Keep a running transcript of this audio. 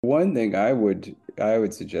One thing I would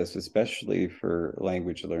suggest, especially for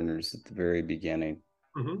language learners at the very beginning,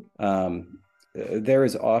 Hmm. um, there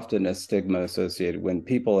is often a stigma associated when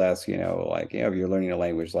people ask, like, if you're learning a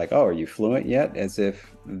language, like, oh, are you fluent yet? As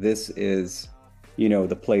if this is,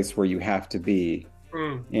 the place where you have to be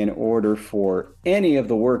Mm, in order for any of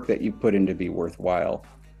the work that you put in to be worthwhile.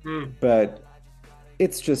 mm, But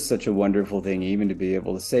it's just such a wonderful thing, even to be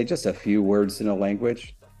able to say just a few words in a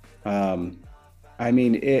language. Um, I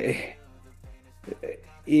mean,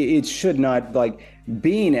 it should not, like,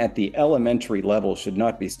 being at the elementary level should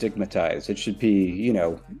not be stigmatized. It should be,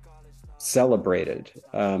 celebrated.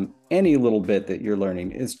 Any little bit that you're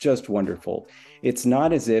learning is just wonderful. It's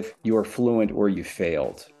not as if you're fluent or you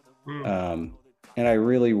failed. mm. Um, and I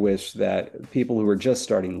really wish that people who are just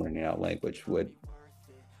starting learning out language would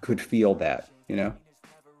could feel that.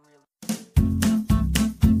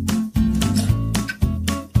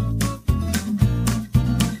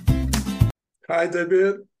 Hi,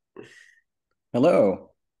 David.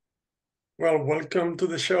 Hello. Well, welcome to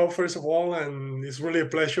the show, first of all, and it's really a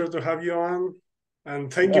pleasure to have you on.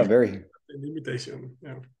 And thank you Yeah, for very, the invitation.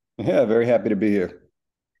 Yeah. yeah, very happy to be here.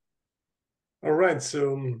 All right.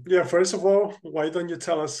 So, yeah, first of all, why don't you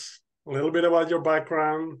tell us a little bit about your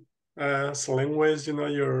background as a linguist,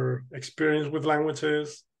 your experience with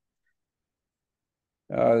languages?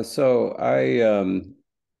 So I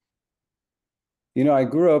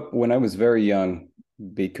grew up when I was very young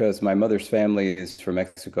because my mother's family is from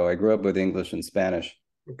Mexico. I grew up with English and Spanish,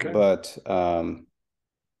 Okay.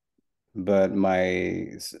 but my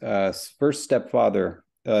first stepfather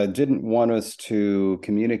didn't want us to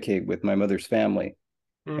communicate with my mother's family,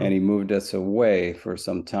 and Mm, he moved us away for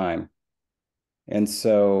some time. And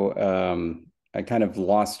so I kind of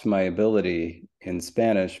lost my ability in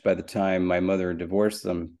Spanish by the time my mother divorced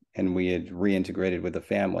them and we had reintegrated with the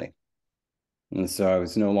family. And so I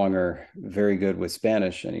was no longer very good with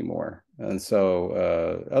Spanish anymore. And so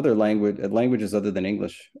other languages other than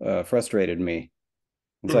English frustrated me.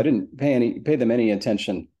 And so I mm, didn't pay them any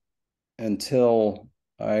attention until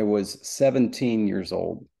I was 17 years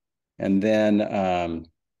old. And then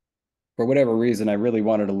for whatever reason, I really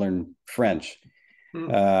wanted to learn French.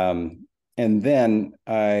 mm, Um, and then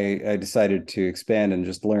I decided to expand and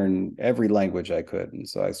just learn every language I could. And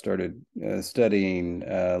so I started studying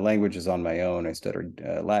languages on my own. I studied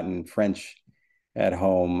Latin, French at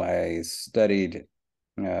home. I studied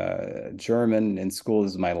German in school.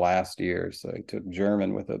 This is my last year. So I took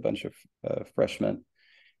German with a bunch of freshmen.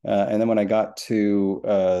 And then when I got to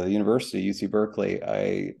the university, UC Berkeley,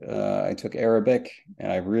 I took Arabic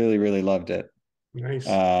and I really, really loved it. nice.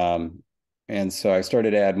 Um, and so I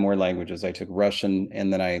started to add more languages. I took Russian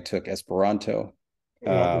and then I took Esperanto.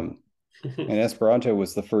 Wow. Um, and Esperanto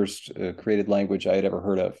was the first created language I had ever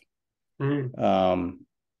heard of. Mm,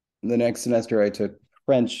 The next semester, I took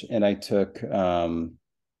French and I took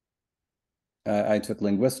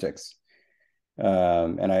linguistics.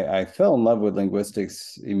 And I fell in love with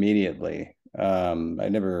linguistics immediately. I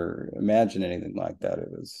never imagined anything like that. It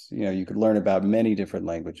was, you could learn about many different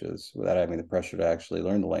languages without having the pressure to actually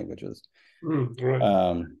learn the languages. right.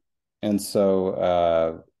 Um, and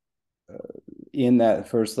so in that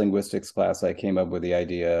first linguistics class, I came up with the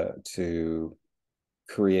idea to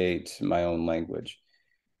create my own language,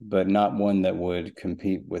 but not one that would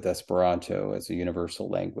compete with Esperanto as a universal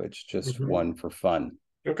language, just Hmm. one for fun.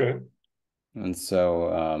 Okay. And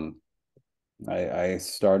so I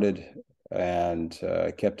started and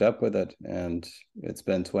kept up with it, and it's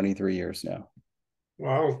been 23 years now.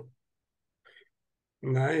 Wow.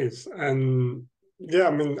 Nice. And yeah,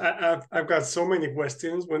 I mean, I've got so many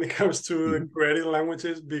questions when it comes to Mhm. creating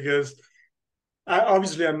languages because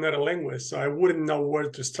obviously I'm not a linguist, so I wouldn't know where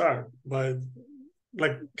to start. But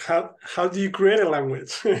like, how do you create a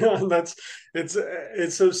language? That's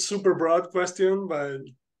it's a super broad question, but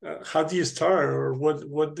how do you start, or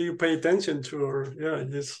what do you pay attention to, or yeah,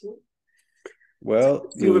 just Well,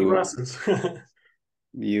 through the you process.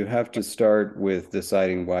 you have to start with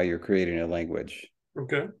deciding why you're creating a language,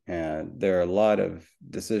 Okay. and there are a lot of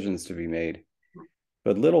decisions to be made.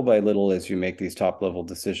 But little by little, as you make these top level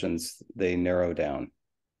decisions, they narrow down.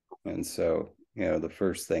 And so, the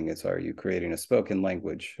first thing is, are you creating a spoken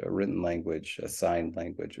language, a written language, a signed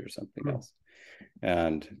language, or something Mm, else?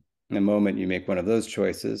 And the moment you make one of those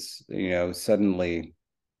choices, suddenly,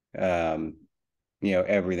 um,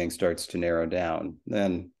 everything starts to narrow down.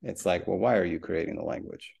 Then it's like, well, why are you creating the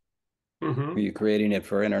language? Are mhm, you creating it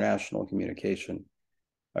for international communication?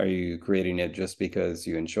 Are you creating it just because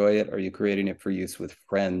you enjoy it? Are you creating it for use with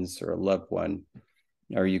friends or a loved one?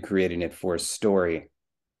 Are you creating it for a story?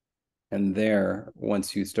 And there,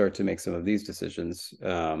 once you start to make some of these decisions,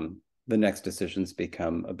 the next decisions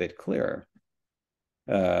become a bit clearer.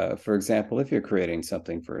 For example, if you're creating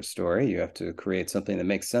something for a story, you have to create something that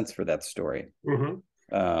makes sense for that story.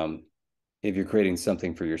 If you're creating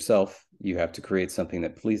something for yourself, you have to create something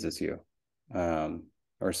that pleases you,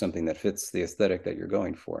 or something that fits the aesthetic that you're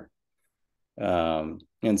going for.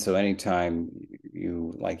 And so anytime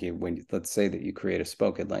when let's say that you create a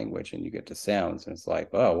spoken language and you get to sounds, and it's like,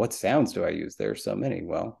 oh, what sounds do I use? There are so many.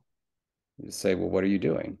 Well, you say, well, what are you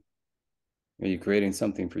doing? Are you creating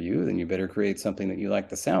something for you? Then you better create something that you like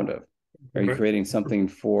the sound of. Are you creating something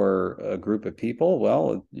for a group of people?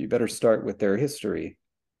 Well, you better start with their history,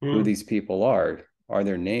 who these people are. Are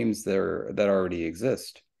there names that already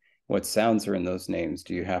exist? What sounds are in those names?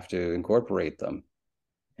 Do you have to incorporate them?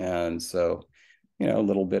 And so,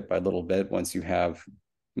 little bit by little bit, once you have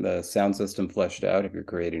the sound system fleshed out, if you're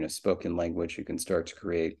creating a spoken language, you can start to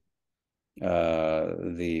create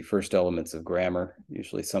the first elements of grammar,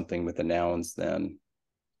 usually something with the nouns, then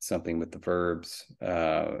something with the verbs,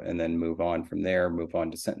 and then move on from there, move on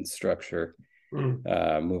to sentence structure,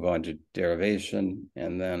 move on to derivation,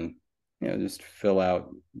 and then just fill out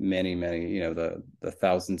many the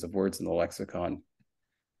thousands of words in the lexicon,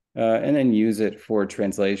 and then use it for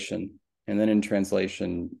translation. And then in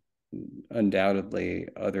translation, undoubtedly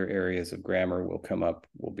other areas of grammar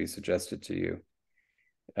will be suggested to you.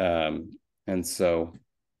 And so,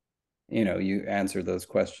 you answer those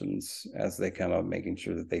questions as they come up, making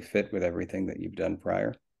sure that they fit with everything that you've done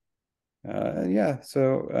prior.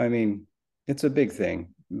 So, I mean, it's a big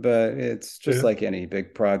thing, but it's just like any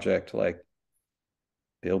big project, like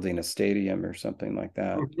building a stadium or something like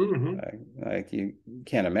that. Like you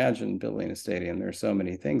can't imagine building a stadium. There's so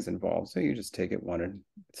many things involved. So you just take it one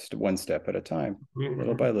step at a time.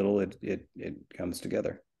 Little by little, it comes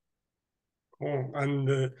together. Oh,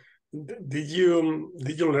 and did you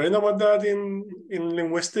learn about that in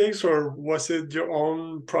linguistics, or was it your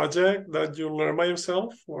own project that you learned by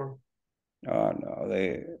yourself? Or oh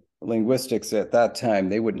no, linguistics at that time,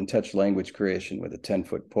 they wouldn't touch language creation with a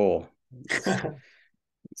 10-foot pole.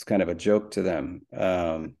 It's kind of a joke to them.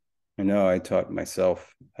 I taught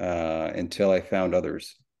myself until I found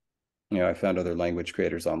others. I found other language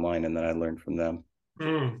creators online, and then I learned from them.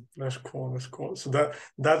 That's cool. That's cool. So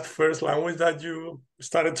that first language that you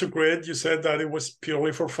started to create, you said that it was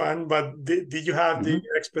purely for fun, but did you have the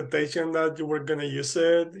expectation that you were going to use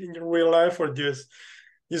it in your real life, or just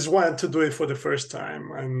wanted to do it for the first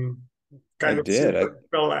time and kind of see what it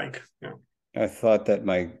felt like? Yeah. I thought that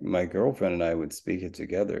my girlfriend and I would speak it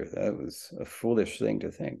together. That was a foolish thing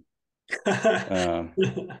to think.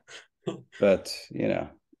 But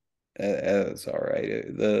it was all right.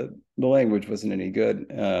 The language wasn't any good.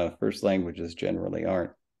 First languages generally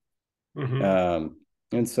aren't.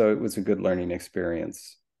 And so it was a good learning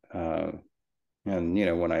experience. And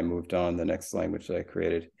when I moved on, the next language that I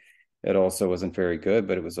created, it also wasn't very good,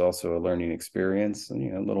 but it was also a learning experience.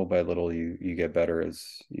 And little by little, you get better as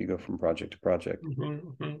you go from project to project.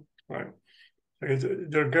 Right.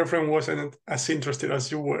 Your girlfriend wasn't as interested as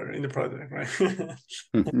you were in the project, right?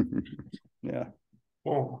 Yeah.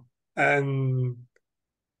 Oh, and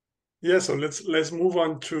so let's move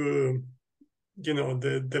on to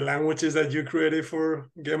the languages that you created for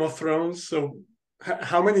Game of Thrones. So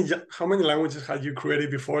how many languages had you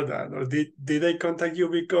created before that, or did they contact you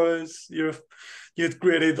because you'd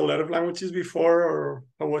created a lot of languages before, or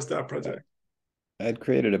how was that project? I'd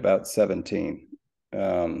created about 17,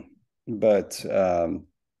 but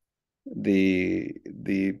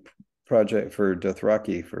the project for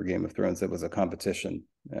Dothraki for Game of Thrones, it was a competition,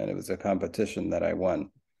 and it was a competition that I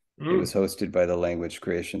won. It was hosted by the Language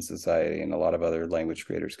Creation Society, and a lot of other language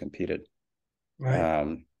creators competed.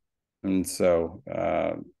 Right. And so,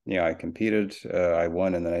 I competed, I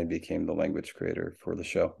won, and then I became the language creator for the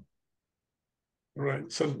show.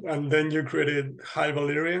 Right. So, and then you created High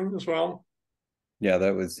Valyrian as well? Yeah,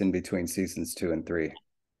 that was in between seasons 2 and 3.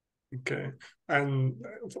 Okay. And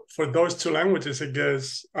for those two languages, I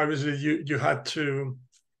guess, obviously you had to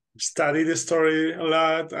study the story a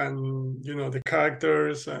lot, and the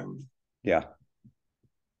characters, and yeah,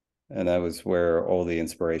 and that was where all the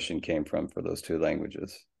inspiration came from for those two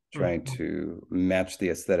languages, trying to match the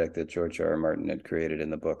aesthetic that George R.R. Martin had created in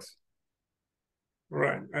the books.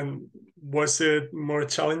 Right. And was it more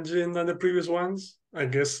challenging than the previous ones? I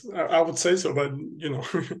guess I would say so, but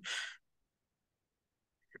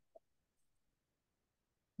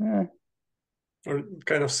Yeah. Or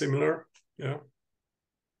kind of similar. Yeah.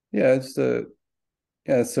 Yeah, it's a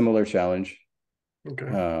similar challenge. Okay.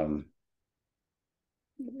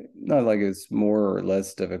 Not like it's more or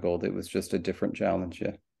less difficult. It was just a different challenge.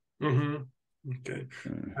 Yeah. Mm-hmm. Okay.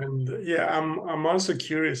 Mm. And yeah, I'm also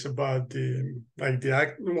curious about the like the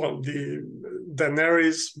act well the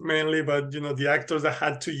Daenerys mainly, but the actors that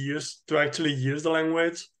had to actually use the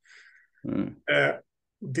language. Mm. Uh,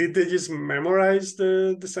 did they just memorize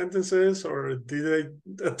the sentences, or did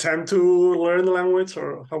they attempt to learn the language,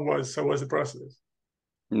 or how was the process?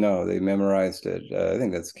 No, they memorized it. I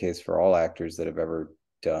think that's the case for all actors that have ever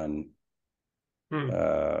done Hmm.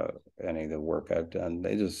 uh, any of the work I've done.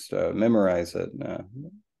 They just memorize it.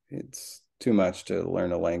 It's too much to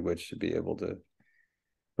learn a language to be able to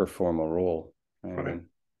perform a role. I Right. mean,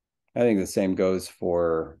 I think the same goes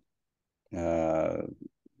for uh,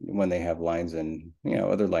 when they have lines in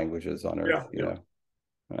other languages on Earth. Yeah. Yeah.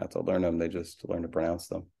 Not to learn them; they just learn to pronounce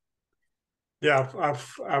them. Yeah.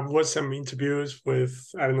 I've watched some interviews with,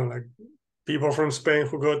 I don't know, like people from Spain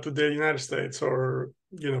who go to the United States, or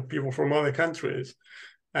people from other countries,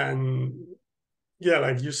 and yeah,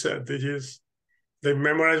 like you said, they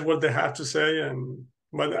memorize what they have to say. And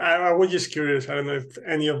but I was just curious. I don't know if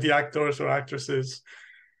any of the actors or actresses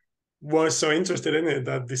was so interested in it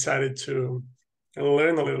that decided to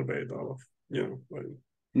learn a little bit of you know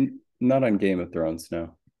what- Not on Game of Thrones,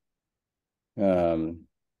 no. Um,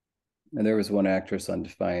 and there was one actress on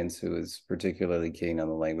Defiance who was particularly keen on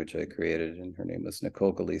the language I created, and her name was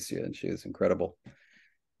Nicole Galicia, and she was incredible.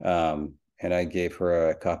 And I gave her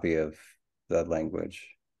a copy of that language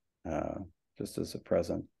uh, just as a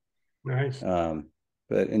present. nice. Um,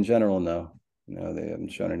 but in general, no, they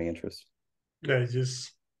haven't shown any interest. Yeah, it's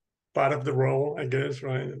just part of the role, I guess,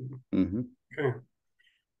 right? Mm-hmm. Okay,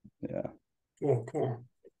 Yeah. cool.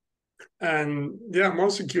 And yeah, I'm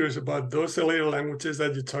also curious about those little languages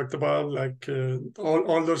that you talked about, like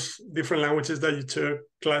all those different languages that you took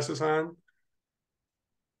classes on.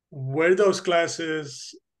 Were those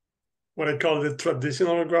classes what I call the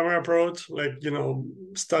traditional grammar approach, like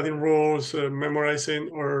studying rules, memorizing,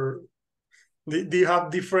 or do you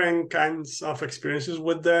have different kinds of experiences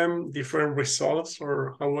with them, different results,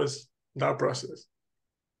 or how was that process?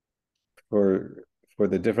 For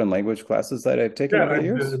the different language classes that I've taken Yeah, over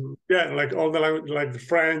the like years. like all the language, like the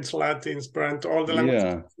French, Latin, Esperanto, all the languages.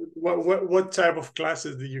 Yeah. What type of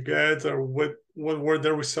classes did you get, or what were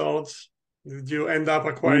the results? Did you end up You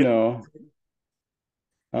acquiring? know,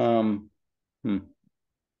 um, hmm,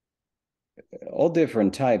 all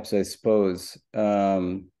different types, I suppose.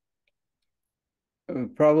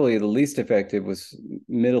 Probably the least effective was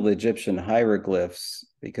Middle Egyptian hieroglyphs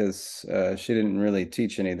because she didn't really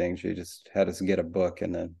teach anything. She just had us get a book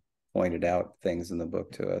and then pointed out things in the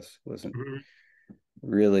book to us. It wasn't Mhm.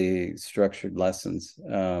 really structured lessons.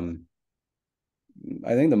 I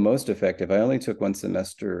think the most effective, I only took one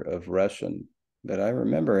semester of Russian, but I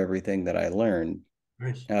remember everything that I learned.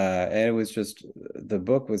 Nice. And it was just the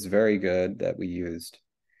book was very good that we used.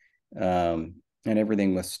 And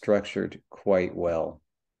everything was structured quite well.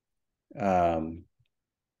 Um,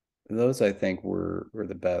 those I think were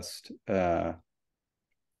the best.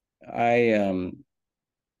 I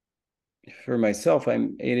For myself,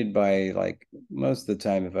 I'm aided by like most of the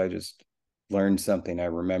time if I just learn something, I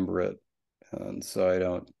remember it. And so I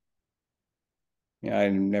don't, I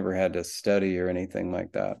never had to study or anything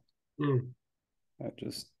like that. Mm. I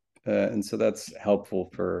just and so that's helpful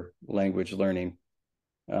for language learning.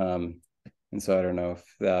 Um, and so I don't know if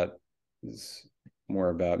that is more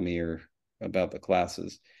about me or about the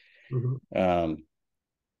classes. Mhm. Um,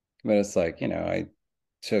 but it's like,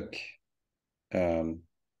 took um,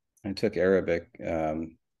 I took Arabic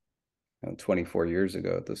 24 years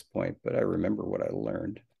ago at this point, but I remember what I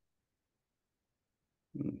learned.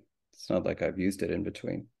 It's not like I've used it in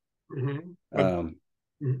between. Mhm. But Um,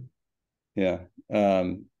 mhm. yeah.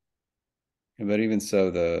 But even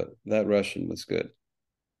so, the that Russian was good.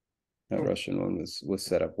 That Russian one was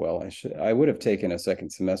set up well. I would have taken a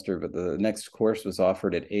second semester, but the next course was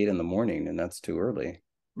offered at 8 in the morning, and that's too early.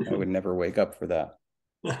 I would never wake up for that.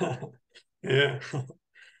 Yeah.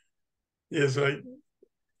 Yes, right.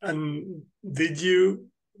 And did you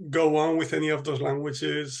go on with any of those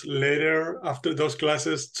languages later after those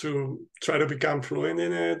classes to try to become fluent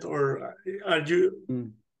in it, or are you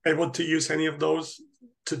Mm. able to use any of those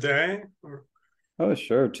today? Or Oh,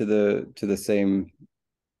 sure. To the same,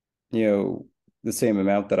 you know, the same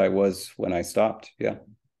amount that I was when I stopped. Yeah.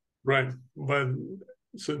 right, but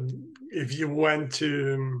so if you went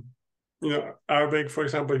to Arabic, for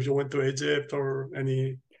example, if you went to Egypt or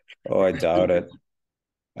any. Oh, I doubt it.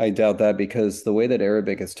 I doubt that because the way that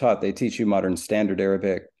Arabic is taught, they teach you modern standard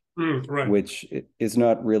Arabic, Right. which is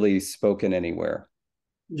not really spoken anywhere.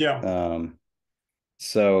 Yeah. Um,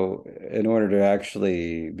 so in order to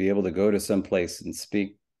actually be able to go to some place and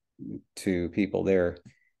speak to people there,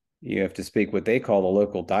 you have to speak what they call the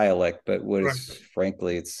local dialect, but what Right. is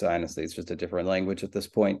frankly, it's honestly, it's just a different language at this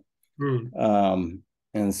point. Mm.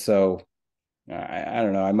 And so I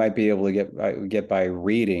don't know, I might be able to get by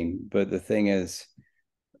reading, but the thing is,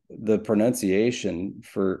 the pronunciation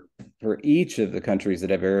for each of the countries that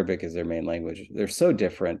have Arabic as their main language, they're so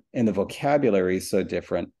different, and the vocabulary is so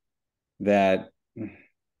different that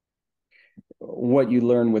what you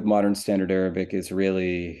learn with modern standard Arabic is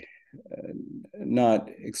really not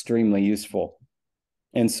extremely useful.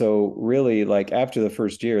 And so really, like, after the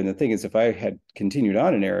first year, and the thing is, if I had continued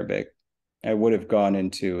on in Arabic, I would have gone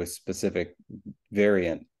into a specific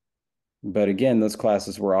variant. But again, those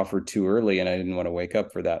classes were offered too early, and I didn't want to wake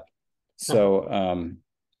up for that. So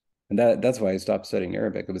and that's why I stopped studying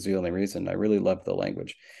Arabic. It was the only reason. I really loved the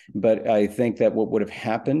language. But I think that what would have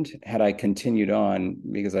happened had I continued on,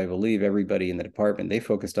 because I believe everybody in the department, they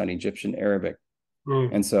focused on Egyptian Arabic.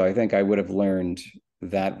 Mm. And so I think I would have learned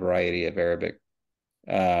that variety of Arabic.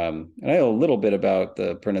 And I know a little bit about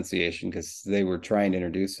the pronunciation because they were trying to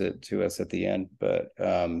introduce it to us at the end, but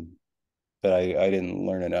I didn't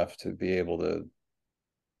learn enough to be able to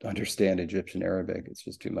understand Egyptian Arabic. It's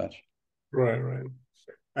just too much. Right, right.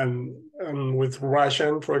 And with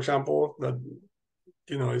Russian, for example, that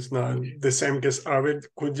it's not the same as Arabic.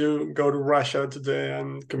 Could you go to Russia today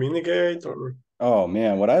and communicate, or? Oh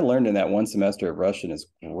man, what I learned in that one semester of Russian is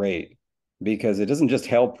great because it doesn't just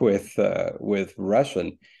help with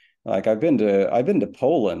Russian. Like I've been to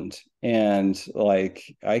Poland, and like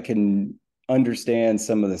I can understand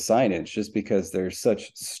some of the signage just because there's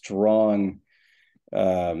such strong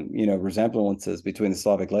resemblances between the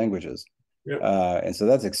Slavic languages. Yep. And so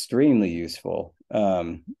that's extremely useful.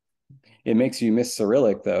 It makes you miss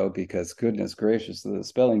Cyrillic though, because goodness gracious, the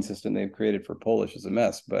spelling system they've created for Polish is a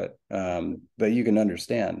mess. But you can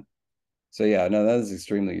understand. So yeah, no, that is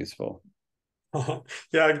extremely useful.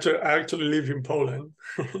 Yeah, I actually live in Poland,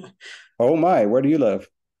 Oh my, where do you live?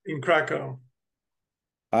 in Krakow.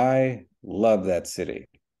 I love that city.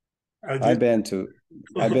 I I've did. been to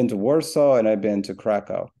I've been to Warsaw and I've been to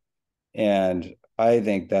Krakow, and I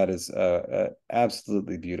think that is a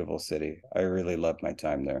absolutely beautiful city. I really love my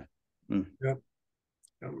time there. Mm.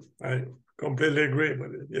 Yeah, I completely agree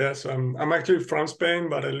with it. Yes, I'm actually from Spain,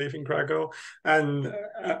 but I live in Krakow, and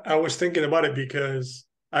I was thinking about it because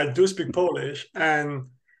I do speak Polish, and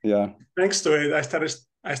Yeah, thanks to it, I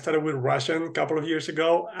started with Russian a couple of years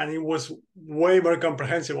ago, and it was way more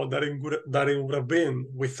comprehensible than it would have been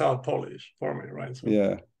without Polish for me, right? So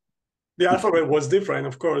yeah. the alphabet was different,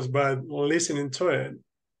 of course, but listening to it,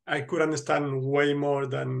 I could understand way more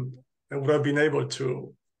than I would have been able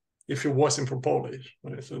to if it wasn't for Polish.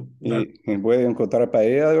 Right? So that Voy a encontrar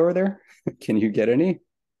paella over there. Can you get any?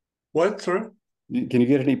 what? Sorry? Can you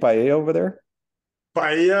get any paella over there?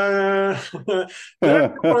 Paella.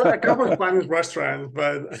 There are a couple of Spanish restaurants,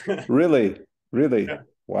 but Really? Really? yeah.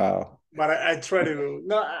 Wow. But I try to.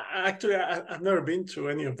 No, actually, I've never been to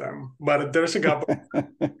any of them. But there's a couple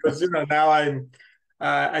because now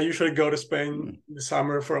I usually go to Spain in the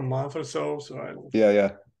summer for a month or so. So Yeah,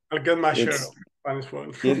 yeah. I'll get my share of It's Spanish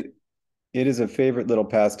food. it it is a favorite little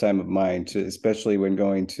pastime of mine to, especially when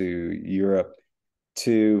going to Europe,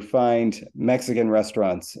 to find Mexican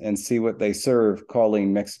restaurants and see what they serve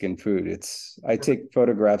calling Mexican food. I take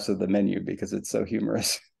photographs of the menu because it's so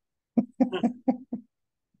humorous.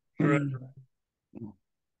 Right.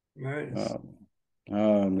 Nice.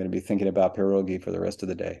 I'm going to be thinking about pierogi for the rest of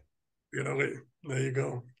the day. There you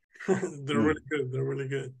go. They're Mm. really good. They're really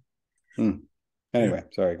good. Mm. Yeah. Anyway,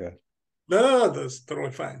 sorry, go ahead. No, that's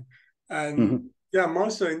totally fine. And Mhm. yeah, I'm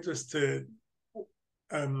also interested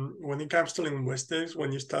when it comes to linguistics,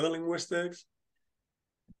 when you study linguistics,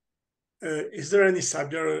 is there any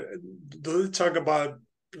subject, do they talk about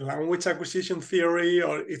language acquisition theory,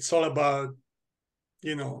 or it's all about,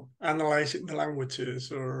 analyzing the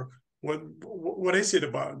languages, or what is it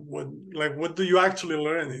about? What do you actually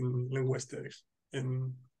learn in linguistics?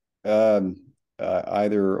 In Um,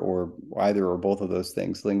 either or both of those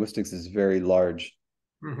things. Linguistics is very large.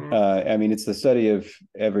 Mhm. I mean, it's the study of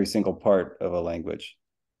every single part of a language.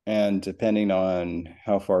 And depending on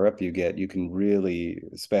how far up you get, you can really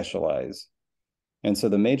specialize. And so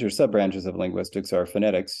the major sub-branches of linguistics are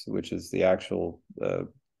phonetics, which is the actual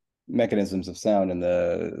mechanisms of sound and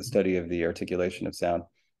the study of the articulation of sound.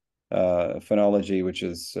 Phonology, which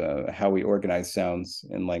is how we organize sounds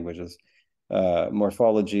in languages.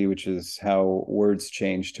 Morphology, which is how words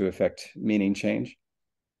change to affect meaning change.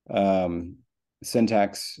 Um,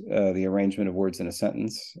 Syntax, the arrangement of words in a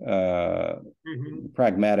sentence. Mhm.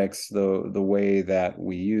 Pragmatics, the way that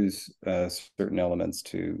we use certain elements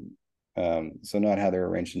to So not how they're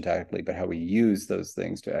arranged syntactically, but how we use those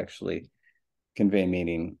things to actually convey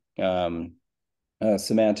meaning.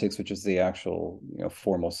 Semantics, which is the actual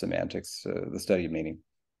formal semantics, the study of meaning.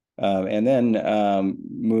 And then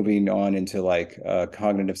moving on into like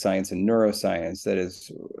cognitive science and neuroscience, that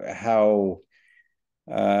is how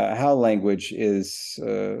language is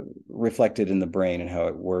reflected in the brain and how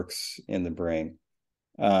it works in the brain.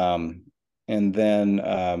 And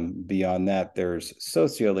then beyond that, there's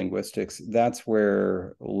sociolinguistics. That's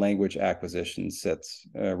where language acquisition sits,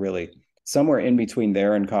 really somewhere in between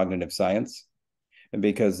there and cognitive science,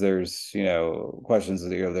 because there's questions,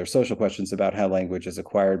 there's social questions about how language is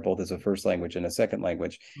acquired both as a first language and a second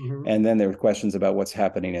language. Mm-hmm. And then there's questions about what's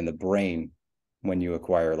happening in the brain when you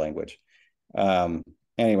acquire language.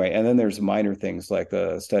 Anyway, and then there's minor things like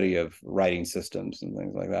the study of writing systems and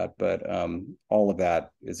things like that, but all of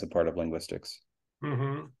that is a part of linguistics.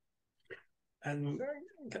 Mm-hmm. And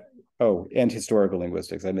and historical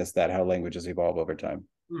linguistics, I missed that, how languages evolve over time.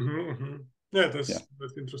 mm-hmm. Yeah, that's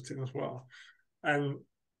interesting as well. And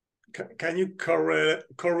can you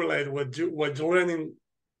correlate what you're learning,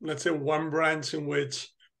 let's say one branch in which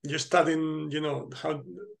you're studying, how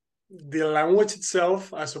the language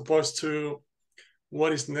itself, as opposed to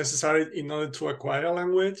what is necessary in order to acquire a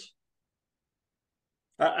language?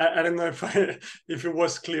 I don't know if it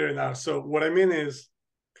was clear enough. So what I mean is,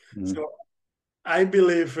 so I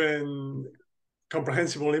believe in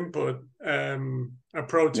comprehensible input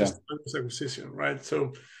approaches to language acquisition, right?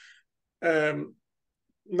 So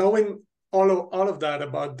knowing all of that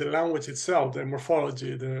about the language itself, the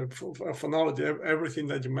morphology, the phonology, everything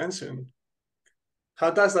that you mentioned,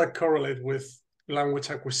 how does that correlate with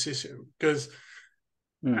language acquisition? Because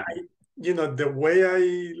the way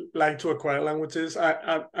I like to acquire languages,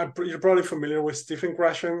 you're probably familiar with Stephen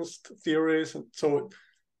Grasham's theories. So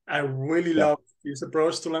I really love his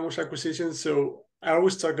approach to language acquisition. So I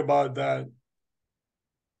always talk about that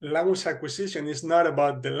language acquisition is not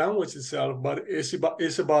about the language itself, but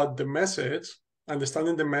it's about the message,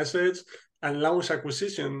 understanding the message, and language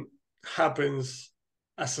acquisition happens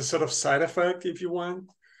as a sort of side effect, if you want.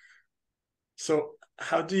 So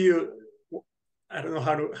how do you, I don't know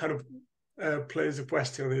how to place the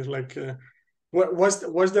question. Is like, what's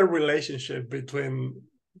the relationship between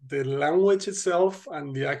the language itself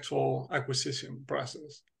and the actual acquisition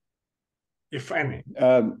process, if any?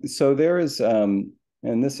 So there is,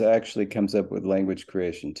 and this actually comes up with language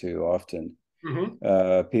creation too often.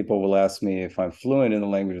 Mm-hmm. People will ask me if I'm fluent in the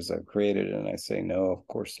languages I've created, and I say no, of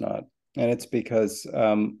course not. And it's because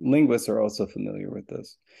linguists are also familiar with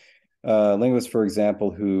this. Linguists, for example,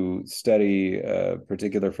 who study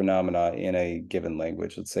particular phenomena in a given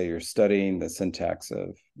language. Let's say you're studying the syntax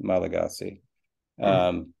of Malagasy.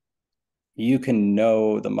 You can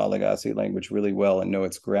know the Malagasy language really well and know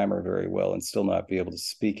its grammar very well and still not be able to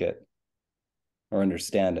speak it or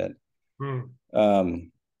understand it.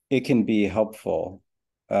 It can be helpful.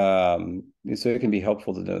 So it can be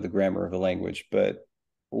helpful to know the grammar of a language, but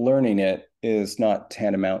learning it is not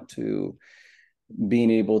tantamount to being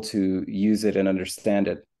able to use it and understand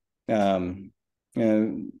it.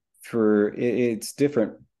 It's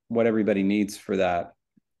different what everybody needs for that.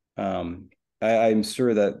 I'm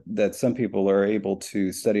sure that some people are able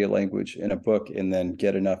to study a language in a book and then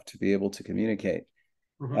get enough to be able to communicate.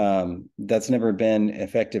 That's never been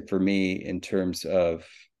effective for me in terms of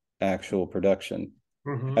actual production.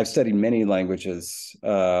 I've studied many languages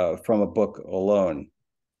from a book alone.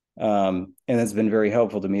 And that's been very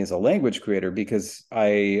helpful to me as a language creator because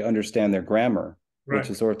I understand their grammar,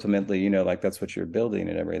 which is ultimately, like that's what you're building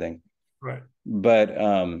and everything. Right. But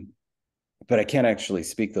I can't actually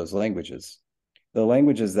speak those languages. The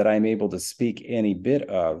languages that I'm able to speak any bit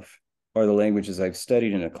of are the languages I've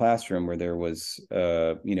studied in a classroom where there was,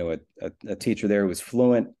 a teacher there who was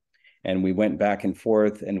fluent, and we went back and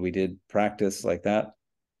forth and we did practice like that.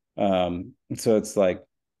 So it's like,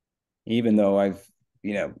 even though I've,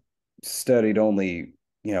 studied only,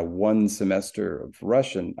 one semester of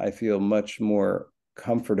Russian, I feel much more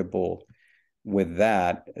comfortable with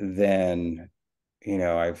that than,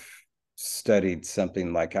 I've studied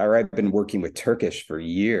something like, I've been working with Turkish for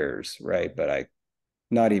years, right? But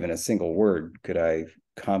not even a single word could I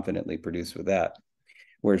confidently produce with that.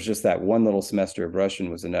 Whereas just that one little semester of Russian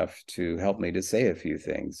was enough to help me to say a few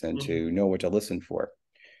things and to know what to listen for.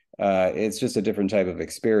 It's just a different type of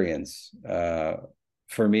experience,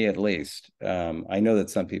 for me at least. I know that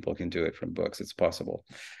some people can do it from books. It's possible.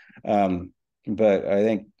 But I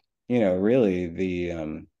think,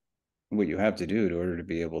 really what you have to do in order to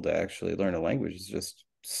be able to actually learn a language is just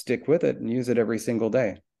stick with it and use it every single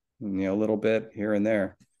day, a little bit here and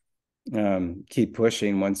there. keep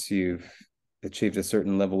pushing once you've achieved a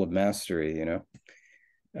certain level of mastery, you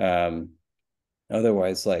know.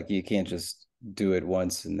 Otherwise, like, you can't just do it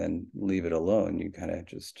once and then leave it alone. You kind of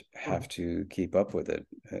just have to keep up with it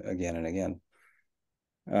again and again.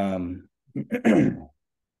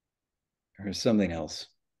 There's something else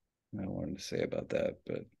I wanted to say about that,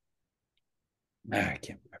 but I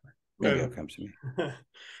can't remember. Maybe it'll come to me.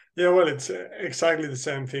 Yeah, well, it's exactly the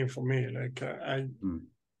same thing for me. Like I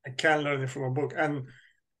can learn it from a book. And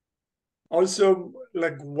also,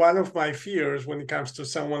 like, one of my fears when it comes to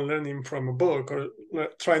someone learning from a book or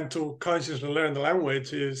trying to consciously learn the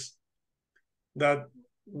language is that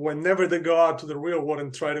whenever they go out to the real world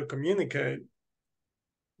and try to communicate,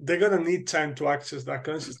 they're going to need time to access that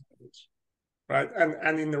conscious language, right?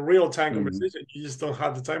 And in the real time conversation, you just don't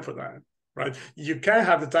have the time for that, right? You can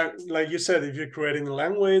have the time, like you said, if you're creating a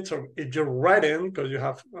language or if you're writing because you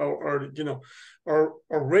have, or you know, or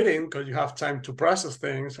reading because you have time to process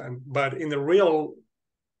things. But in the real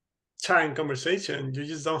time conversation, you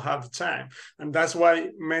just don't have the time, and that's why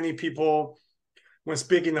many people, when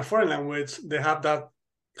speaking a foreign language, they have that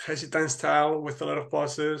hesitant style with a lot of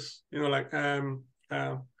pauses. You know, like they're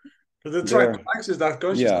trying to access that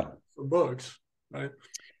consciousness for books, right?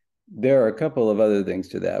 There are a couple of other things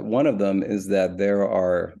to that. One of them is that there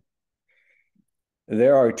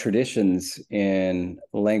are traditions in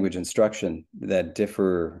language instruction that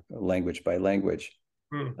differ language by language.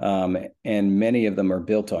 And many of them are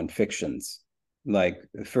built on fictions. Like,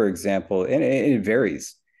 for example, and it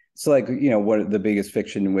varies. So, like, you know, one of the biggest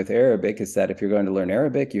fiction with Arabic is that if you're going to learn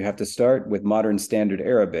Arabic, you have to start with modern standard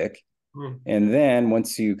Arabic. And then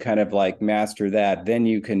once you kind of like master that, then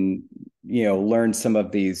you can, you know, learn some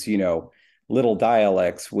of these, you know, little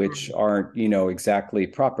dialects, which aren't, you know, exactly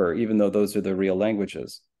proper, even though those are the real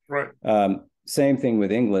languages. Right. Same thing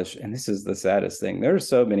with English. And this is the saddest thing. There are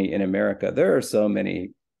so many in America. There are so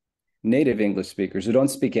many native English speakers who don't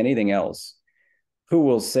speak anything else, who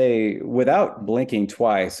will say without blinking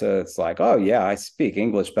twice, it's like, oh yeah, I speak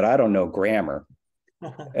English, but I don't know grammar.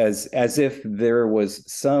 as if there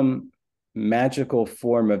was some magical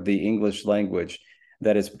form of the English language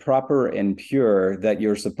that is proper and pure that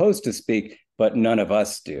you're supposed to speak, but none of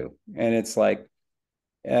us do. And it's like,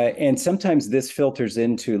 and sometimes this filters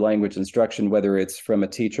into language instruction, whether it's from a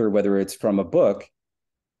teacher, whether it's from a book,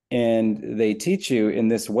 and they teach you in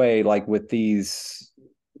this way, like with these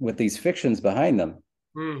fictions behind them.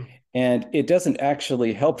 And it doesn't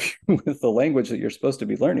actually help you with the language that you're supposed to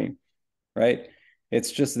be learning, right?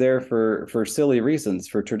 It's just there for silly reasons,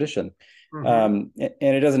 for tradition. And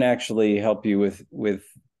it doesn't actually help you with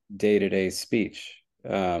day-to-day speech,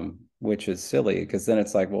 which is silly, because then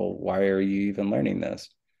it's like, well, why are you even learning this?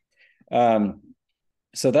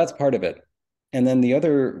 So that's part of it. And then the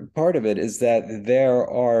other part of it is that there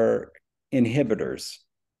are inhibitors,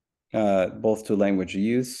 both to language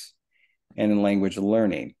use and in language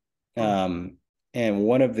learning. And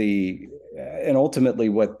one of the, and ultimately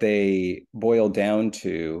what they boil down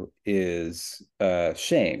to is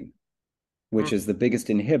shame, which is the biggest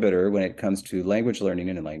inhibitor when it comes to language learning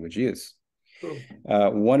and language use.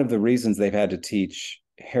 One of the reasons they've had to teach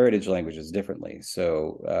heritage languages differently.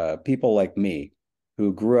 So people like me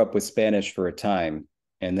who grew up with Spanish for a time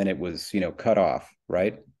and then it was, you know, cut off,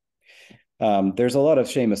 right? There's a lot of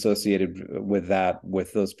shame associated with that,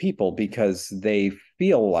 with those people, because they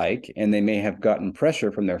feel like, and they may have gotten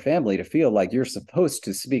pressure from their family to feel like you're supposed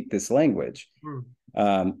to speak this language,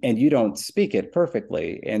 and you don't speak it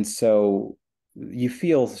perfectly. And so you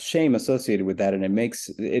feel shame associated with that. And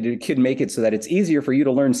it could make it so that it's easier for you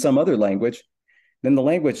to learn some other language than the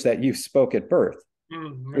language that you spoke at birth,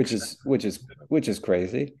 which is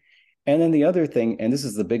crazy. And then the other thing, and this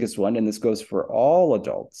is the biggest one, and this goes for all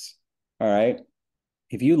adults. All right.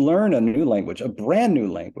 If you learn a new language, a brand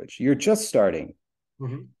new language, you're just starting,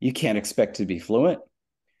 you can't expect to be fluent.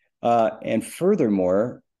 And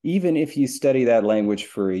furthermore, even if you study that language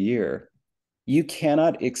for a year, you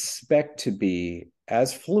cannot expect to be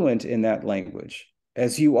as fluent in that language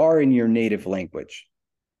as you are in your native language,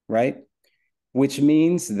 right? Which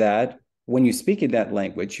means that when you speak in that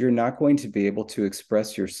language, you're not going to be able to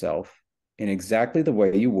express yourself in exactly the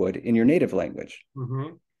way you would in your native language.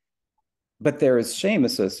 But there is shame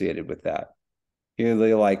associated with that.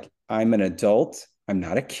 You're like, I'm an adult. I'm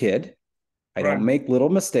not a kid. I don't make little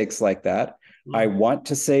mistakes like that. I want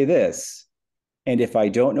to say this. And if I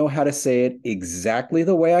don't know how to say it exactly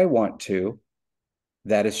the way I want to,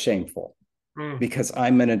 that is shameful because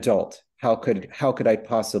I'm an adult. How could I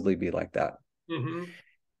possibly be like that?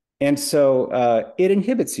 And so it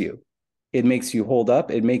inhibits you. It makes you hold up.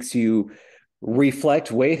 It makes you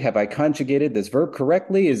reflect, wait, have I conjugated this verb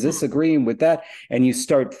correctly? Is this agreeing with that? And you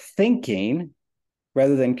start thinking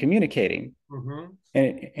rather than communicating. Mm-hmm.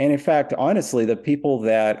 And in fact, honestly, the people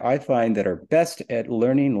that I find that are best at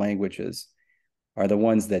learning languages are the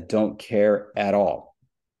ones that don't care at all.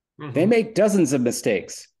 They Mm-hmm. make dozens of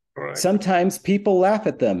mistakes. Correct. Sometimes people laugh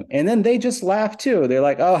at them and then they just laugh too. They're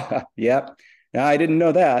like, oh, yep, no, I didn't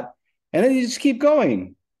know that. And then you just keep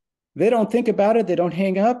going. They don't think about it. They don't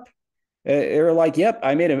hang up. They're like, yep,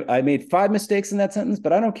 I made 5 mistakes in that sentence,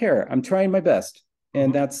 but I don't care. I'm trying my best. And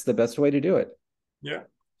Mm-hmm. that's the best way to do it. Yeah.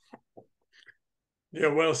 Yeah,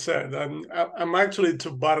 well said. I'm actually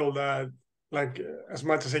to battle that like as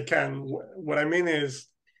much as I can. What I mean is,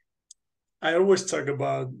 I always talk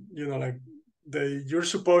about, like the you're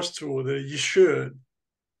supposed to, the you should.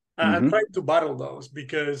 I'm Mm-hmm. trying to battle those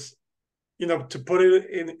because, to put it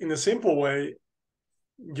in a simple way,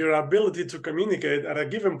 your ability to communicate at a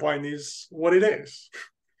given point is what it is.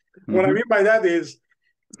 What I Mm-hmm. mean by that is,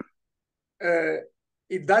 uh,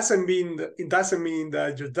 it doesn't mean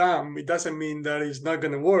that you're dumb. It doesn't mean that it's not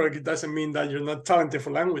going to work. It doesn't mean that you're not talented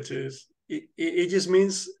for languages. It just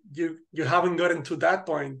means you haven't gotten to that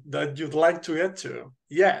point that you'd like to get to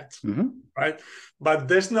yet, Mm-hmm. right? But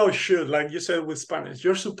there's no should, like you said with Spanish.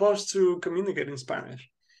 You're supposed to communicate in Spanish.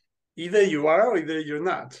 Either you are or either you're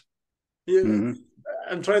not. Yeah, Mm-hmm.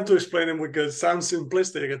 I'm trying to explain it because it sounds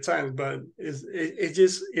simplistic at times, but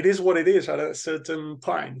it is what it is at a certain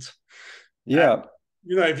point. And Yeah.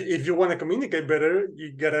 if you want to communicate better,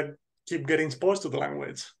 you gotta keep getting exposed to the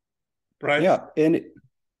language, right? Yeah. And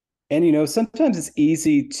sometimes it's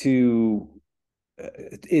easy to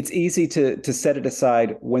set it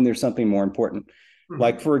aside when there's something more important. Mm-hmm.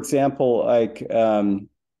 Like, for example,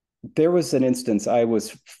 there was an instance I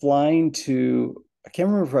was flying to, I can't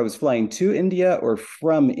remember if I was flying to India or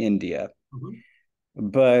from India, Mm-hmm.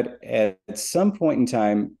 but at some point in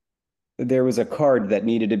time, there was a card that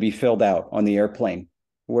needed to be filled out on the airplane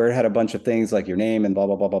where it had a bunch of things like your name and blah,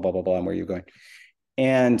 blah, blah, blah, blah, blah, blah, and where you're going.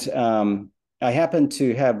 And I happened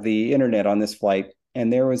to have the internet on this flight,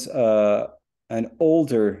 and there was an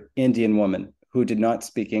older Indian woman who did not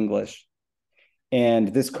speak English.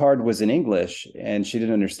 And this card was in English, and she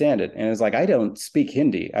didn't understand it. And it was like, I don't speak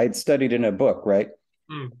Hindi. I'd studied in a book, right?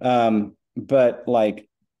 Mm. But like,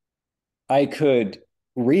 I could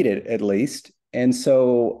read it at least. And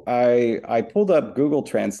so I pulled up Google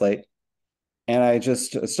Translate and I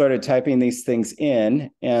just started typing these things in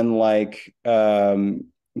and like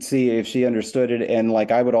see if she understood it. And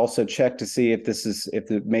like I would also check to see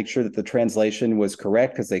make sure that the translation was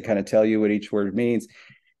correct because they kind of tell you what each word means.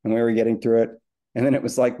 And we were getting through it. And then it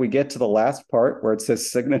was like we get to the last part where it says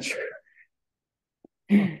signature.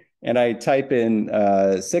 And I type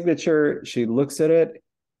in signature. She looks at it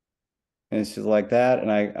and she's like that.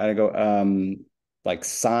 And I go, like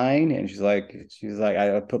sign. And she's like,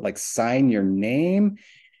 I put like sign your name.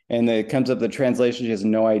 And then it comes up the translation. She has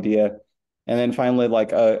no idea. And then finally,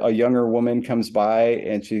 like a younger woman comes by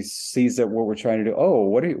and she sees that what we're trying to do. Oh,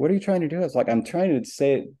 what are you trying to do? It's like, I'm trying to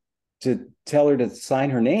say it to tell her to sign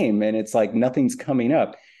her name. And it's like, nothing's coming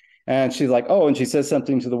up. And she's like, oh, and she says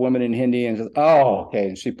something to the woman in Hindi and she's, oh, okay.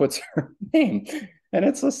 And she puts her name. And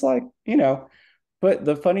it's just like, but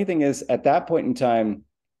the funny thing is, at that point in time,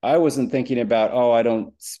 I wasn't thinking about, oh, I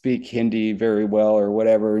don't speak Hindi very well or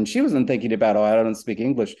whatever. And she wasn't thinking about, oh, I don't speak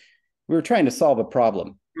English. We were trying to solve a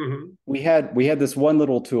problem. Mm-hmm. We had this one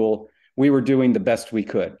little tool. We were doing the best we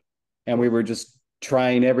could. And we were just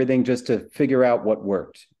trying everything just to figure out what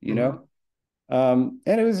worked, Mm-hmm.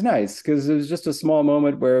 And it was nice because it was just a small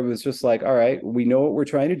moment where it was just like, all right, we know what we're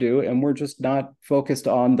trying to do, and we're just not focused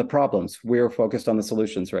on the problems. We're focused on the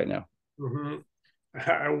solutions right now. Mm-hmm.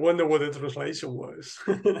 I wonder what the translation was.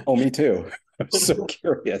 Oh, me too. I'm so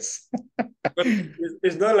curious. But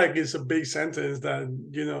it's not like it's a big sentence that,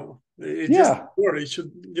 it's just a Yeah, word. It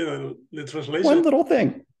should, the translation one little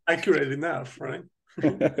thing. accurate enough, right?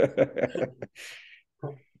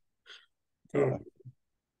 So,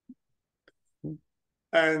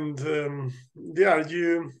 and yeah, are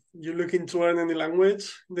you looking to learn any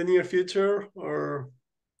language in the near future, or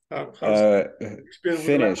how's uh, experience with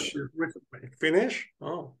Finnish. languages recently? Finnish?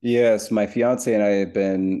 Oh, Yes, my fiance and I have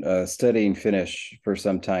been studying Finnish for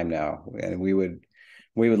some time now, and we would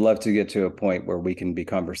love to get to a point where we can be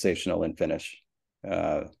conversational in Finnish.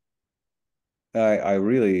 Uh,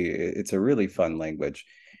 it's a really fun language,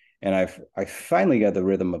 and I finally got the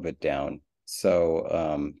rhythm of it down.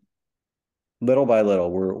 So little by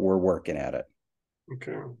little, we're working at it.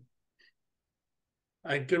 okay.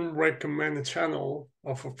 I can recommend a channel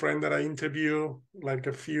of a friend that I interviewed like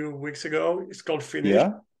a few weeks ago. It's called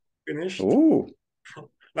Yeah. Finished. Ooh.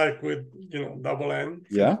 like with double N.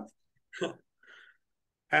 Yeah.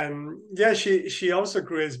 And yeah, she also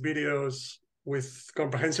creates videos with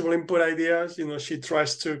comprehensible input ideas. She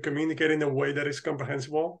tries to communicate in a way that is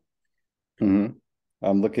comprehensible. Mm-hmm.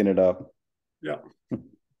 I'm looking it up. Yeah.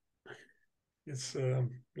 It's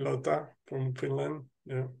Lotta from Finland.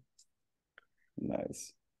 Yeah.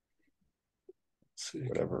 Nice. So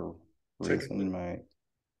Whatever reason my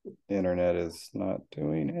internet is not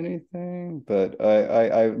doing anything, but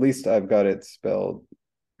I at least I've got it spelled.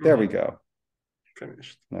 There we go.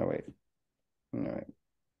 Finished. No, wait. All right.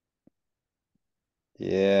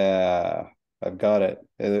 Yeah, I've got it.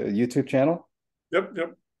 YouTube channel?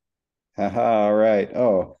 Yep. All right.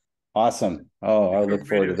 Oh, awesome. Oh, I'll look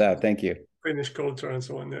forward to Videos, that. Thank you. Finnish culture and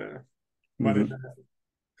so on. Yeah. But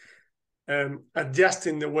Mm-hmm.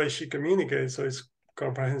 adjusting the way she communicates so it's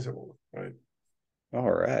comprehensible, right?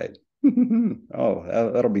 All right. Oh,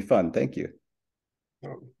 that'll be fun. Thank you.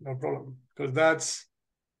 No problem. Because that's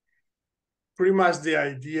pretty much the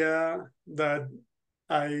idea that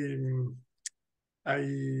I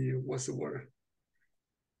what's the word?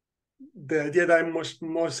 The idea that I'm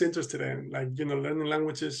most interested in, like learning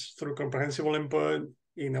languages through comprehensible input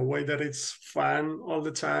in a way that it's fun all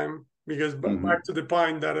the time. Because back to the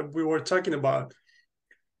point that we were talking about,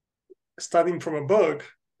 studying from a book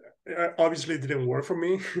obviously didn't work for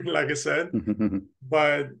me, like I said.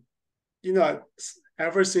 But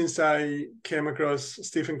ever since I came across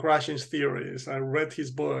Stephen Krashen's theories, I read his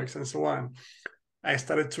books and so on, I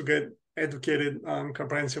started to get educated on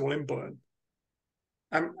comprehensible input.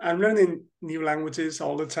 I'm learning new languages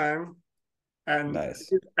all the time, and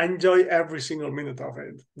nice. I enjoy every single minute of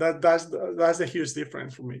it. That's a huge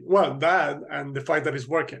difference for me. Well, that and the fact that it's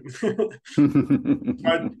working.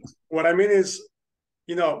 But what I mean is,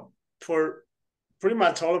 for pretty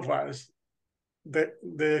much all of us,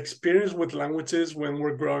 the experience with languages when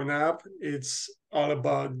we're growing up, it's all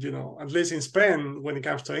about, at least in Spain, when it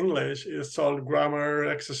comes to English, it's all grammar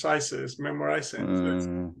exercises,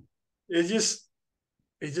 memorizing. It's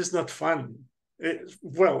just not fun.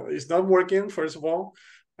 It's not working, first of all,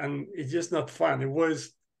 and it's just not fun.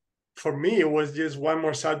 For me, it was just one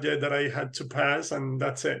more subject that I had to pass, and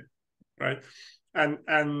that's it, right?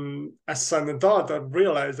 And as an adult, I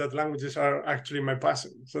realized that languages are actually my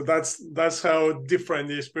passion. So that's how different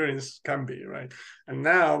the experience can be, right? And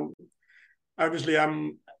now, obviously,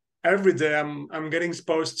 every day I'm getting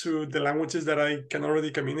exposed to the languages that I can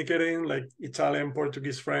already communicate in, like Italian,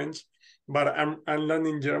 Portuguese, French. But I'm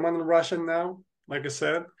learning German and Russian now, like I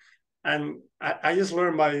said. And I just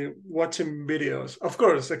learn by watching videos. Of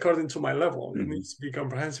course, according to my level, it needs to be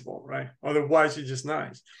comprehensible, right? Otherwise, it's just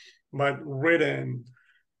nice. But reading,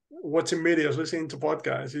 watching videos, listening to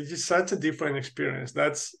podcasts, it's just such a different experience.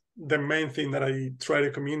 That's the main thing that I try to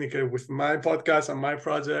communicate with my podcast and my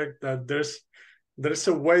project, that there's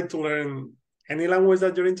a way to learn any language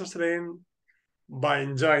that you're interested in by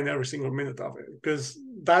enjoying every single minute of it, because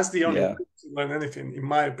that's the only way to learn anything, in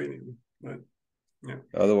my opinion. But yeah,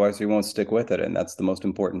 otherwise you won't stick with it, and that's the most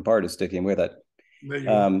important part, is sticking with it.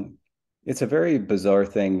 It's a very bizarre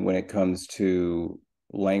thing when it comes to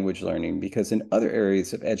language learning, because in other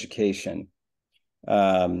areas of education,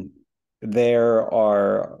 they're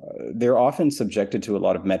often subjected to a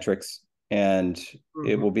lot of metrics, and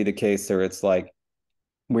it will be the case there. It's like,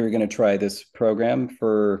 we're going to try this program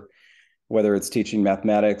for whether it's teaching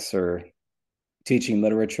mathematics or teaching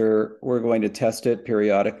literature. We're going to test it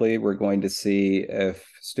periodically. We're going to see if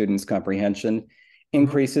students' comprehension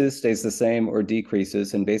increases, stays the same, or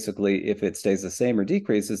decreases. And basically, if it stays the same or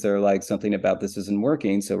decreases, they're like, something about this isn't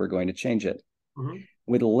working, so we're going to change it.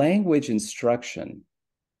 With language instruction,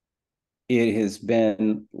 it has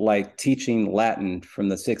been like teaching Latin from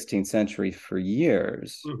the 16th century for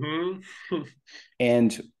years.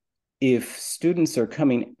 And if students are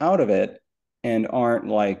coming out of it and aren't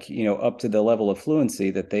like, up to the level of fluency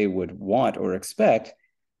that they would want or expect,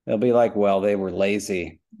 they'll be like, well, they were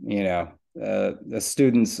lazy. The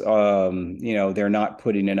students, they're not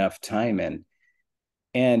putting enough time in.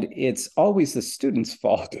 And it's always the student's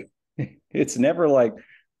fault. It's never like,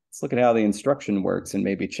 let's look at how the instruction works and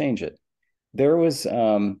maybe change it. There was,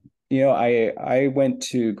 I went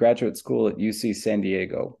to graduate school at UC San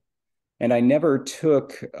Diego, and I never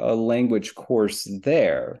took a language course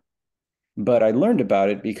there, but I learned about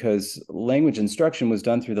it because language instruction was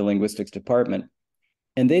done through the linguistics department,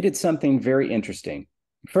 and they did something very interesting.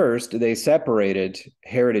 First, they separated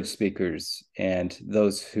heritage speakers and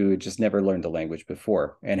those who had just never learned the language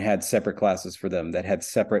before, and had separate classes for them that had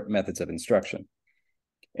separate methods of instruction.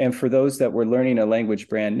 And for those that were learning a language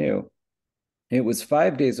brand new, it was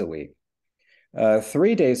 5 days a week.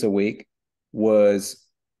 3 days a week was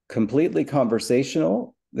completely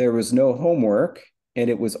conversational. There was no homework, and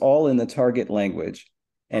it was all in the target language,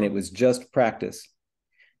 and it was just practice.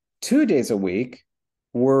 2 days a week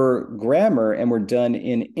were grammar and were done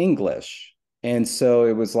in English. And so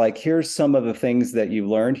it was like, here's some of the things that you've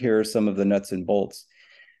learned, here are some of the nuts and bolts,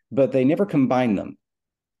 but they never combined them.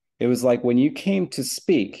 It was like when you came to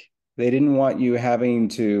speak, they didn't want you having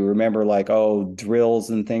to remember like, oh,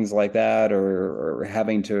 drills and things like that, or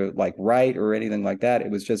having to like write or anything like that.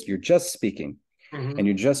 It was just, you're just speaking. And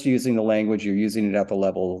you're just using the language, you're using it at the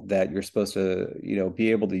level that you're supposed to,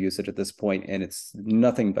 be able to use it at this point, and it's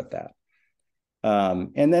nothing but that.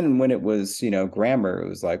 And then when it was, grammar, it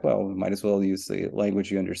was like, well, we might as well use the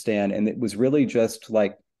language you understand. And it was really just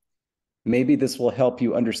like, maybe this will help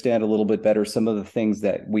you understand a little bit better some of the things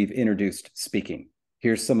that we've introduced speaking.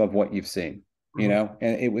 Here's some of what you've seen, and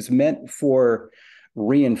it was meant for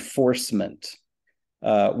reinforcement,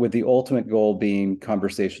 with the ultimate goal being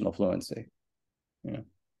conversational fluency. I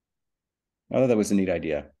thought that was a neat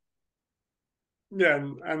idea. Yeah,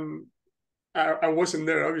 and I wasn't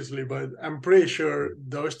there obviously, but I'm pretty sure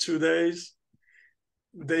those 2 days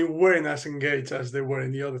they weren't as engaged as they were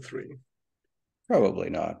in the other three. Probably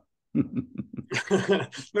not.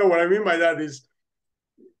 No, what I mean by that is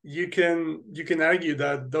you can argue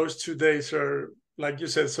that those 2 days are, like you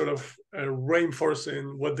said, sort of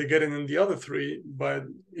reinforcing what they're getting in the other three. But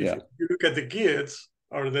if you look at the kids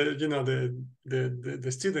or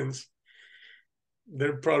the students,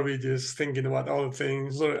 they're probably just thinking about other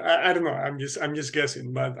things. So I don't know. I'm just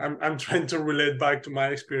guessing, but I'm trying to relate back to my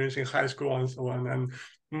experience in high school and so on, and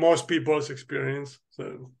most people's experience.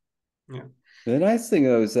 So yeah. The nice thing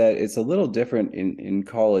though is that it's a little different in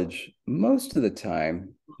college. Most of the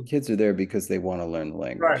time, kids are there because they want to learn the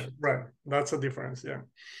language. Right. That's a difference. Yeah.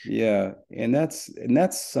 Yeah, and that's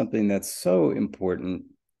something that's so important,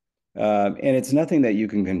 and it's nothing that you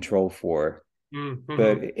can control for.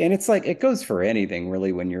 But it's like it goes for anything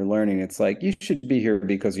really. When you're learning, it's like you should be here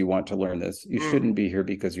because you want to learn this. You shouldn't be here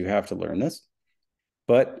because you have to learn this.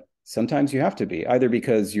 But sometimes you have to be, either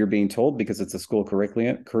because you're being told because it's a school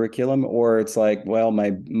curriculum, or it's like, well,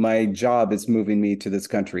 my job is moving me to this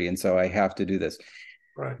country, and so I have to do this.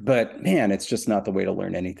 Right. But man, it's just not the way to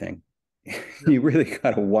learn anything. You really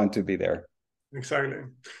got to want to be there. Exactly.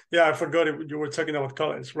 Yeah, I forgot you were talking about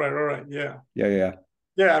college. Right. Yeah. Yeah.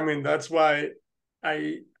 Yeah, I mean that's why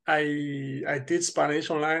I did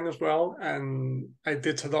Spanish online as well, and I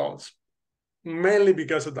did adults mainly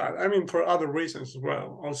because of that. I mean, for other reasons as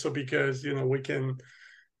well. Also because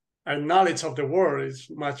our knowledge of the world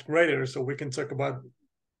is much greater, so we can talk about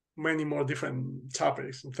many more different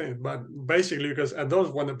topics and things. But basically, because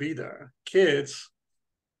adults want to be there, kids,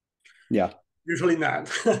 yeah, usually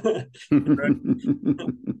not.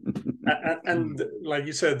 and like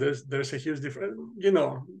you said, there's a huge difference.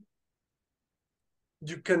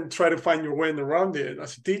 You can try to find your way around it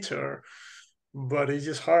as a teacher, but it's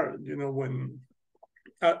just hard. When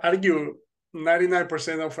I argue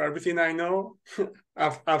 99% of everything I know,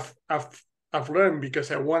 I've learned because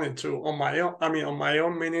I wanted to on my own. I mean, on my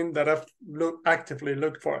own, meaning that I've actively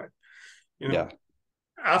looked for it.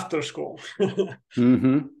 After school. So,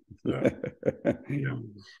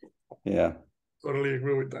 yeah. Totally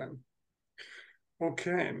agree with that.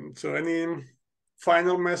 Okay, so any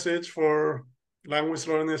final message for language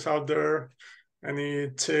learners out there? Any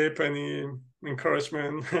tip, any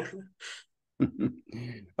encouragement?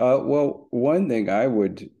 Well, one thing I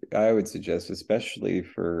would suggest, especially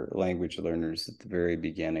for language learners at the very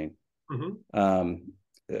beginning,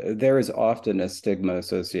 there is often a stigma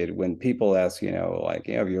associated when people ask, like,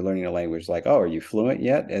 if you're learning a language, like, oh, are you fluent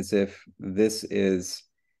yet? As if this is,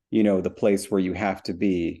 the place where you have to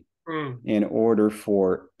be in order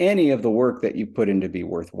for any of the work that you put in to be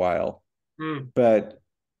worthwhile. But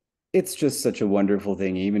it's just such a wonderful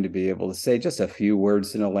thing, even to be able to say just a few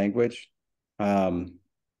words in a language.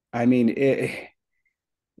 I mean,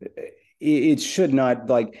 it should not,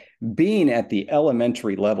 like, being at the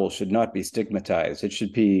elementary level should not be stigmatized. It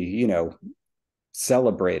should be,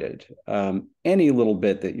 celebrated. Any little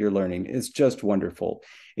bit that you're learning is just wonderful.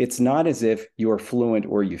 It's not as if you're fluent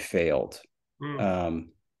or you failed. And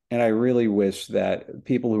I really wish that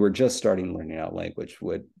people who are just starting learning out language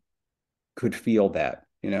could feel that,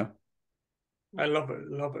 I love it.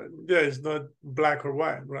 Yeah, it's not black or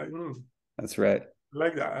white, right? That's right. I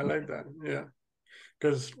like that. Yeah.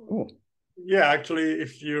 Because yeah, actually,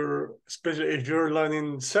 especially if you're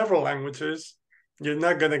learning several languages, you're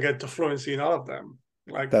not gonna get to fluency in all of them.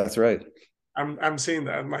 Like, that's right. I'm seeing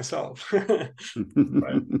that myself.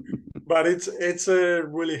 Right. But it's a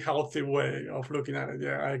really healthy way of looking at it.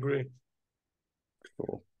 Yeah, I agree.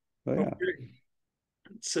 Cool. Well, yeah. Okay.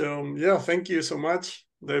 So yeah, thank you so much,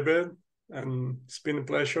 David, and it's been a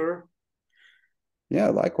pleasure. Yeah,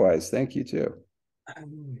 likewise. Thank you too.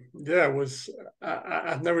 Yeah,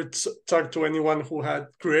 I've never talked to anyone who had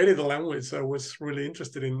created a language. So I was really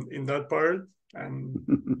interested in that part and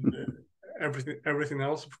everything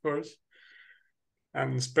else, of course,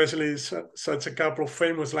 and especially such a couple of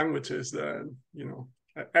famous languages that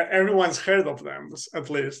everyone's heard of them at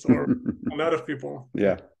least, or a lot of people.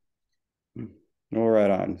 Yeah. Well,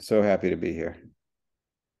 right on. So happy to be here.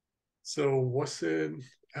 So was it?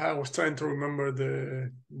 I was trying to remember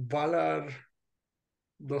the Valar.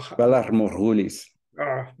 Valar Morghulis.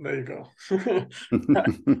 Ah, there you go.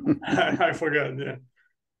 I forgot. Yeah,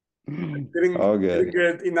 All didn't good.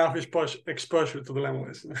 get enough exposure to the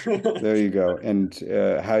language. There you go. And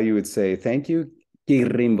how you would say thank you,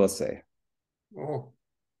 Kirimbose. Oh,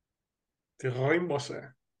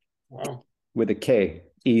 Tiraimbose. Wow. With a K,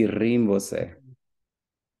 Irimbose.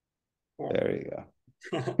 Oh. There you go.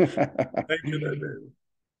 Thank you, David.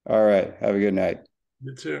 All right. Have a good night.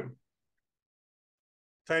 You too.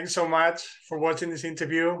 Thanks so much for watching this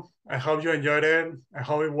interview. I hope you enjoyed it. I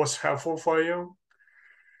hope it was helpful for you.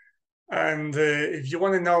 And if you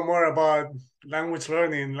want to know more about language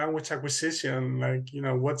learning, language acquisition, like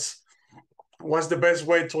what's the best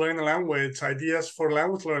way to learn a language, ideas for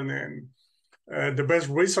language learning, the best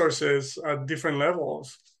resources at different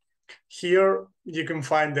levels. Here you can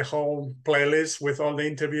find the whole playlist with all the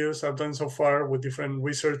interviews I've done so far with different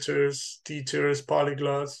researchers, teachers,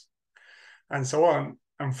 polyglots, and so on.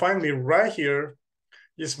 And finally, right here,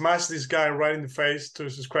 you smash this guy right in the face to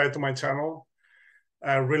subscribe to my channel.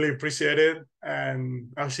 I really appreciate it,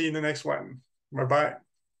 and I'll see you in the next one. Bye-bye.